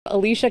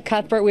Elisha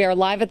Cuthbert. We are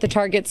live at the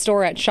Target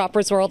store at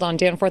Shoppers World on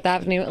Danforth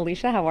Avenue.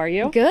 Elisha, how are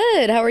you?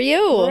 Good. How are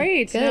you?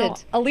 Great. Good. Now,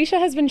 Elisha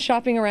has been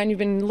shopping around. You've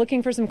been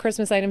looking for some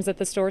Christmas items at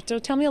the store. So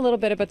tell me a little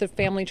bit about the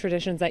family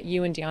traditions that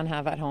you and Dion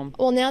have at home.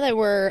 Well, now that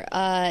we're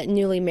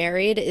newly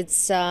married,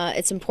 it's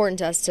important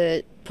to us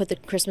to put the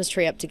Christmas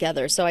tree up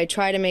together. So I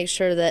try to make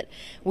sure that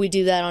we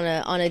do that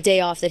on a day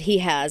off that he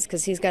has,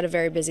 because he's got a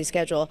very busy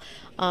schedule.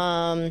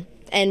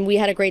 And we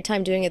had a great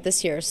time doing it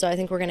this year, so I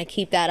think we're going to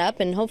keep that up,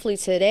 and hopefully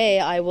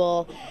today I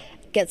will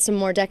get some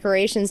more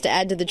decorations to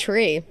add to the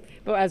tree.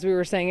 But as we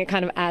were saying, it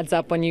kind of adds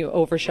up when you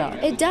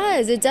overshop. It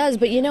does,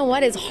 but you know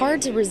what? It's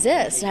hard to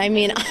resist. I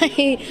mean,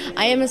 I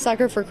am a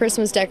sucker for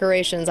Christmas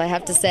decorations, I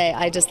have to say.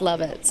 I just love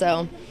it,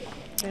 so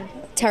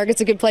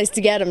Target's a good place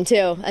to get them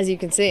too, as you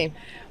can see.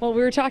 Well,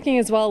 we were talking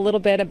as well a little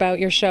bit about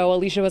your show.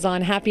 Elisha was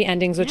on Happy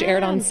Endings, which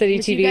aired on City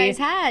TV. You guys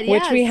had,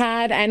 which yes. we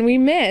had, and we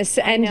miss,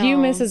 and you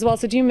miss as well.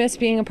 So do you miss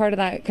being a part of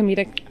that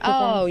comedic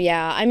performance? Oh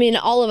yeah, I mean,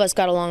 all of us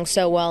got along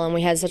so well, and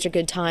we had such a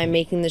good time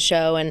making the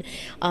show, and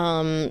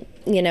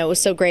you know, it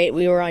was so great.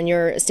 We were on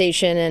your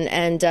station,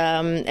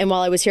 and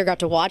while I was here, got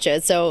to watch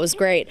it, so it was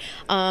great.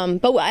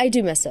 But I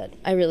do miss it.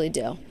 I really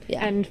do.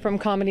 Yeah. And from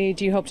comedy,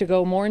 do you hope to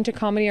go more into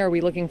comedy, or are we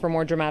looking for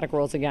more dramatic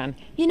roles again?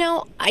 You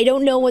know, I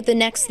don't know what the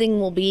next thing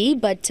will be,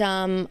 but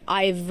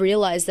I've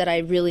realized that I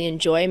really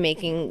enjoy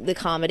making the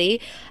comedy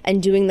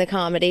and doing the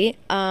comedy.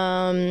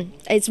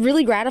 It's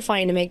really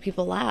gratifying to make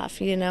people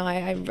laugh. You know,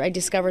 I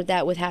discovered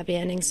that with Happy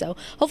Endings, so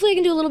hopefully I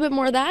can do a little bit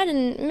more of that,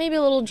 and maybe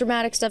a little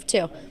dramatic stuff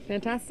too.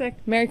 Fantastic.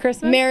 Merry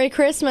Christmas. Merry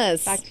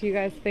Christmas. Back to you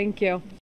guys. Thank you.